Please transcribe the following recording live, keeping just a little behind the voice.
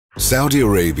Saudi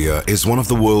Arabia is one of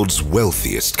the world's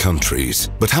wealthiest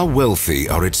countries, but how wealthy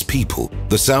are its people?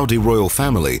 The Saudi royal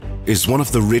family is one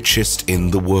of the richest in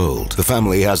the world. The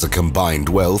family has a combined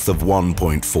wealth of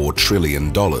 $1.4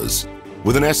 trillion,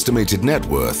 with an estimated net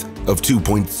worth of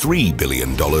 $2.3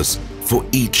 billion for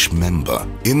each member.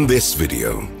 In this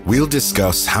video, we'll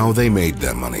discuss how they made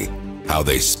their money, how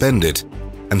they spend it,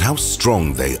 and how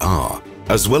strong they are,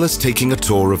 as well as taking a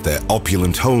tour of their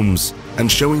opulent homes and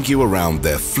showing you around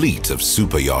their fleet of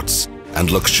super yachts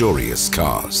and luxurious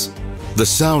cars. The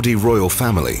Saudi royal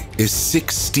family is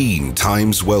 16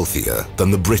 times wealthier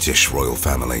than the British royal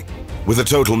family, with a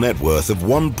total net worth of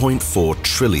 $1.4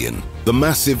 trillion. The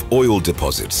massive oil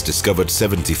deposits discovered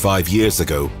 75 years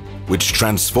ago, which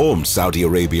transformed Saudi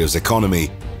Arabia's economy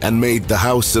and made the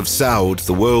House of Saud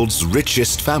the world's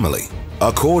richest family.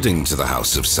 According to the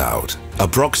House of Saud,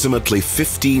 approximately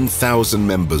 15,000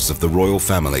 members of the royal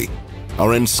family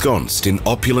are ensconced in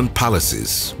opulent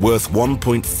palaces worth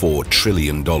 $1.4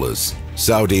 trillion.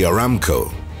 Saudi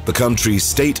Aramco, the country's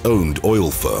state-owned oil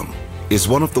firm, is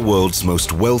one of the world's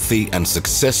most wealthy and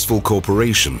successful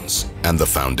corporations and the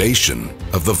foundation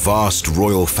of the vast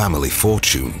royal family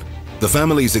fortune. The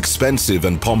family's expensive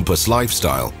and pompous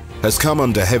lifestyle has come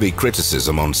under heavy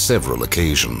criticism on several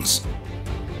occasions.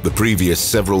 The previous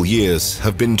several years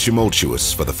have been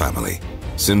tumultuous for the family,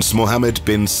 since Mohammed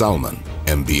bin Salman,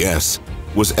 MBS,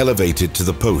 was elevated to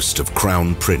the post of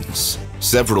Crown Prince.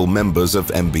 Several members of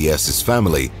MBS's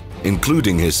family,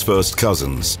 including his first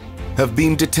cousins, have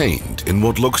been detained in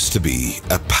what looks to be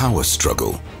a power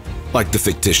struggle, like the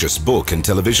fictitious book and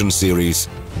television series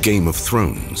Game of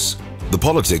Thrones. The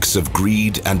politics of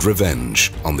greed and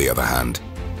revenge, on the other hand,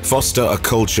 foster a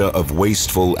culture of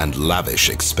wasteful and lavish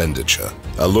expenditure.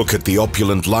 A look at the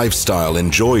opulent lifestyle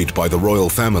enjoyed by the royal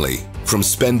family, from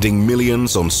spending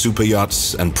millions on super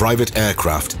yachts and private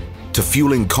aircraft to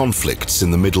fueling conflicts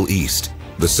in the Middle East.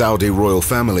 The Saudi royal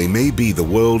family may be the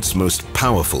world's most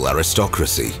powerful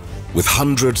aristocracy, with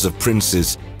hundreds of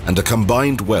princes and a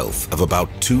combined wealth of about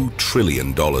 $2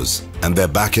 trillion, and they're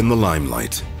back in the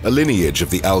limelight. A lineage of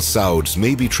the Al Sauds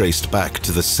may be traced back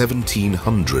to the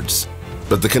 1700s,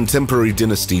 but the contemporary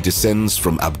dynasty descends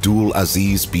from Abdul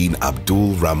Aziz bin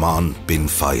Abdul Rahman bin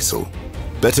Faisal,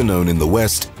 better known in the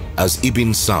West as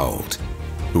Ibn Saud,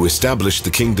 who established the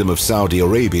Kingdom of Saudi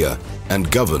Arabia and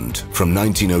governed from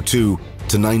 1902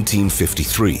 to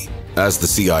 1953. As the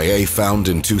CIA found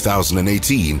in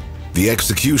 2018, the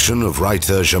execution of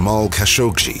writer Jamal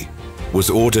Khashoggi was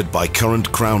ordered by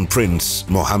current Crown Prince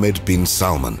Mohammed bin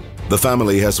Salman. The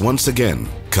family has once again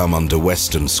come under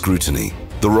Western scrutiny.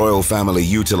 The royal family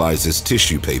utilizes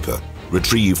tissue paper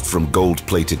retrieved from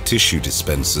gold-plated tissue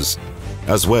dispensers,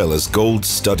 as well as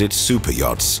gold-studded super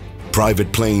yachts,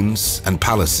 private planes, and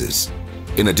palaces,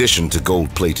 in addition to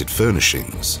gold-plated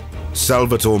furnishings.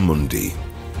 Salvator Mundi,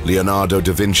 Leonardo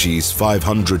da Vinci's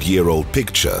 500-year-old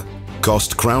picture,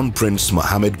 cost Crown Prince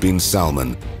Mohammed bin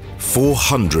Salman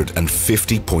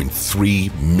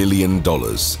 $450.3 million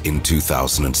in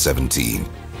 2017.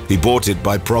 He bought it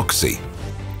by proxy.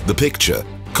 The picture,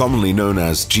 commonly known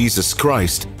as Jesus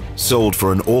Christ, sold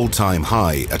for an all-time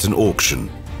high at an auction,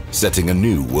 setting a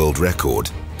new world record.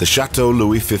 The Chateau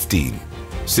Louis XV,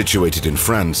 situated in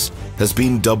France, has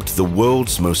been dubbed the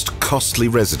world's most costly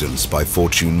residence by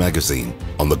Fortune magazine.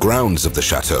 On the grounds of the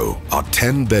chateau are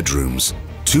 10 bedrooms,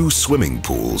 2 swimming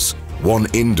pools, 1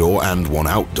 indoor and 1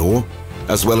 outdoor,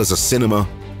 as well as a cinema,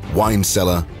 wine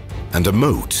cellar, and a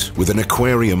moat with an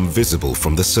aquarium visible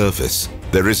from the surface.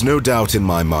 There is no doubt in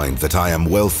my mind that I am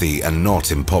wealthy and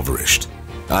not impoverished.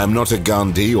 I am not a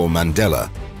Gandhi or Mandela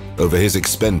over his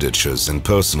expenditures and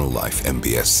personal life,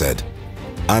 MBS said.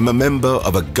 I'm a member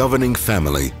of a governing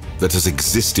family that has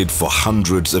existed for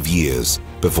hundreds of years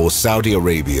before Saudi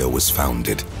Arabia was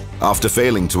founded. After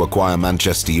failing to acquire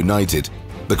Manchester United,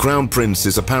 the Crown Prince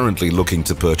is apparently looking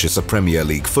to purchase a Premier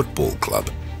League football club,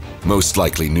 most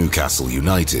likely Newcastle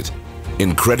United.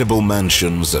 Incredible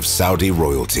mansions of Saudi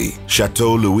royalty.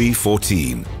 Chateau Louis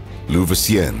XIV,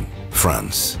 Louveciennes,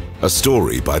 France. A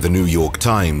story by the New York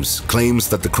Times claims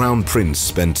that the Crown Prince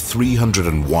spent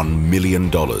 $301 million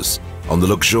on the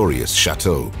luxurious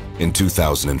chateau in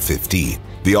 2015.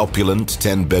 The opulent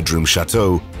 10-bedroom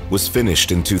chateau was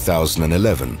finished in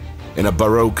 2011 in a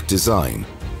Baroque design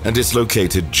and is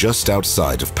located just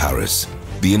outside of Paris.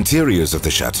 The interiors of the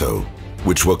chateau,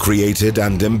 which were created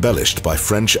and embellished by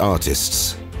French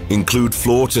artists, include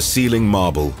floor-to-ceiling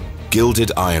marble,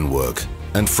 gilded ironwork,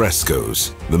 and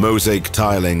frescoes. The mosaic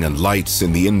tiling and lights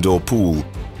in the indoor pool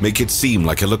make it seem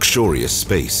like a luxurious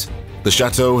space. The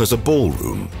chateau has a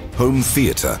ballroom, home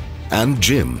theater, and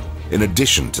gym in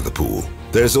addition to the pool.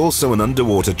 There's also an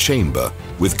underwater chamber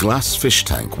with glass fish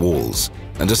tank walls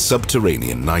and a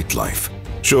subterranean nightlife.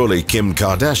 Surely Kim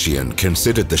Kardashian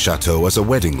considered the chateau as a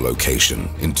wedding location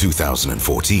in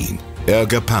 2014.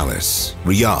 Urga Palace,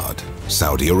 Riyadh,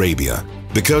 Saudi Arabia.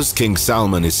 Because King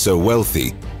Salman is so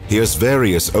wealthy, he has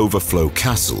various overflow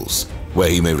castles where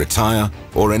he may retire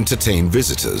or entertain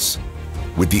visitors,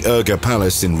 with the Urga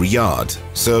Palace in Riyadh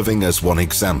serving as one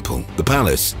example. The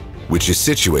palace, which is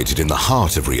situated in the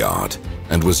heart of Riyadh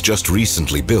and was just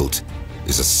recently built,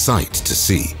 is a sight to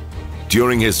see.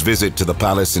 During his visit to the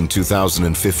palace in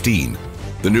 2015,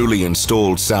 the newly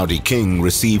installed Saudi king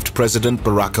received President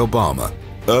Barack Obama.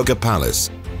 Urga Palace,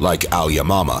 like Al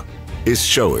Yamama, is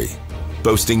showy,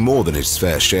 boasting more than its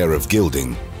fair share of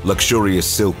gilding, luxurious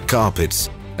silk carpets,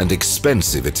 and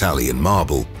expensive Italian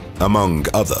marble, among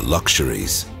other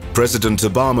luxuries. President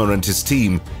Obama and his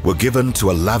team were given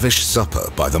to a lavish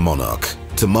supper by the monarch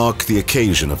to mark the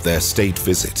occasion of their state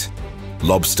visit.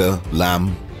 Lobster,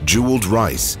 lamb, jeweled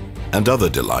rice, and other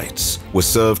delights were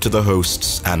served to the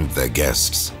hosts and their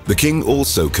guests. The king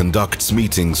also conducts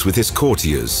meetings with his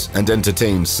courtiers and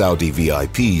entertains Saudi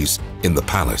VIPs in the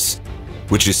palace,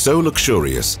 which is so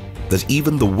luxurious that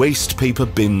even the waste paper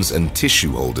bins and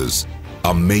tissue holders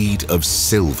are made of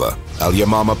silver. Al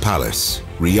Yamama Palace,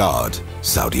 Riyadh,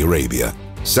 Saudi Arabia.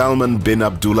 Salman bin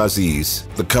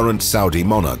Abdulaziz, the current Saudi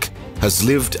monarch, has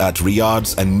lived at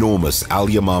Riyadh's enormous Al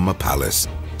Yamama Palace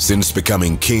since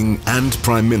becoming king and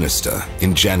prime minister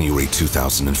in January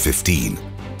 2015.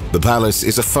 The palace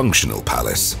is a functional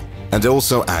palace and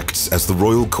also acts as the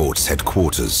royal court's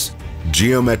headquarters.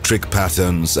 Geometric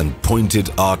patterns and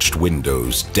pointed arched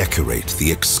windows decorate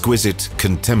the exquisite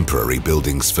contemporary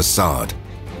building's facade,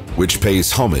 which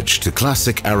pays homage to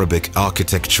classic Arabic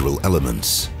architectural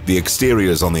elements. The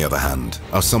exteriors, on the other hand,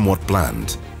 are somewhat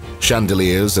bland.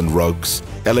 Chandeliers and rugs,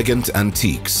 elegant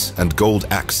antiques, and gold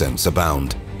accents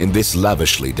abound in this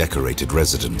lavishly decorated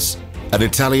residence. An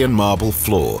Italian marble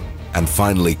floor and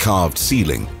finely carved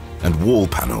ceiling and wall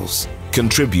panels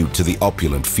contribute to the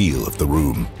opulent feel of the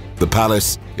room. The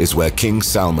palace is where King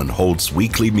Salman holds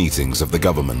weekly meetings of the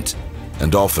government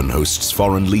and often hosts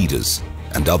foreign leaders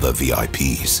and other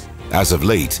VIPs. As of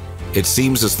late, it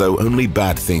seems as though only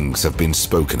bad things have been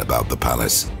spoken about the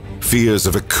palace. Fears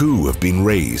of a coup have been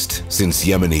raised since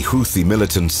Yemeni Houthi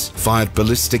militants fired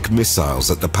ballistic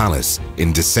missiles at the palace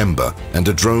in December, and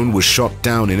a drone was shot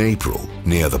down in April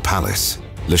near the palace.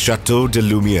 Le Château de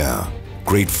Lumière,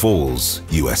 Great Falls,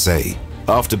 USA.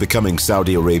 After becoming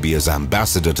Saudi Arabia's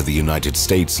ambassador to the United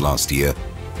States last year,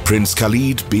 Prince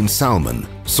Khalid bin Salman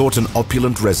sought an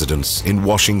opulent residence in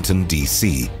Washington,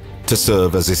 D.C. to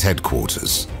serve as his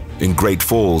headquarters. In Great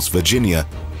Falls, Virginia,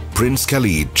 Prince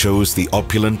Khalid chose the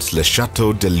opulent Le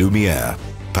Château de Lumière,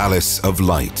 Palace of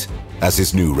Light, as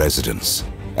his new residence.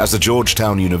 As a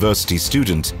Georgetown University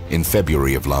student in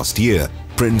February of last year,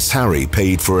 Prince Harry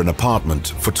paid for an apartment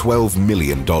for $12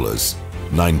 million,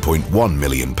 £9.1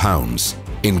 million,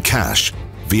 in cash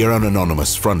via an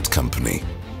anonymous front company.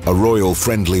 A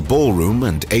royal-friendly ballroom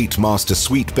and 8 master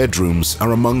suite bedrooms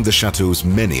are among the chateau's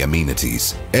many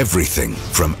amenities. Everything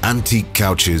from antique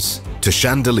couches to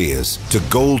chandeliers to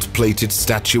gold-plated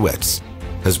statuettes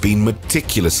has been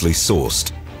meticulously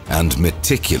sourced and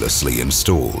meticulously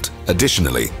installed.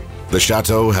 Additionally, the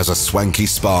chateau has a swanky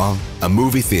spa, a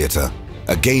movie theater,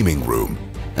 a gaming room,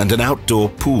 and an outdoor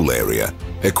pool area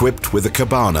equipped with a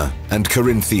cabana and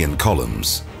Corinthian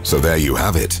columns. So there you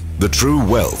have it, the true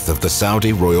wealth of the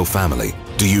Saudi royal family.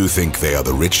 Do you think they are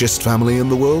the richest family in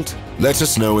the world? Let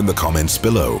us know in the comments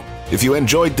below. If you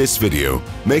enjoyed this video,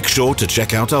 make sure to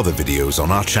check out other videos on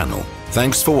our channel.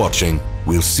 Thanks for watching.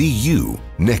 We'll see you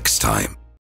next time.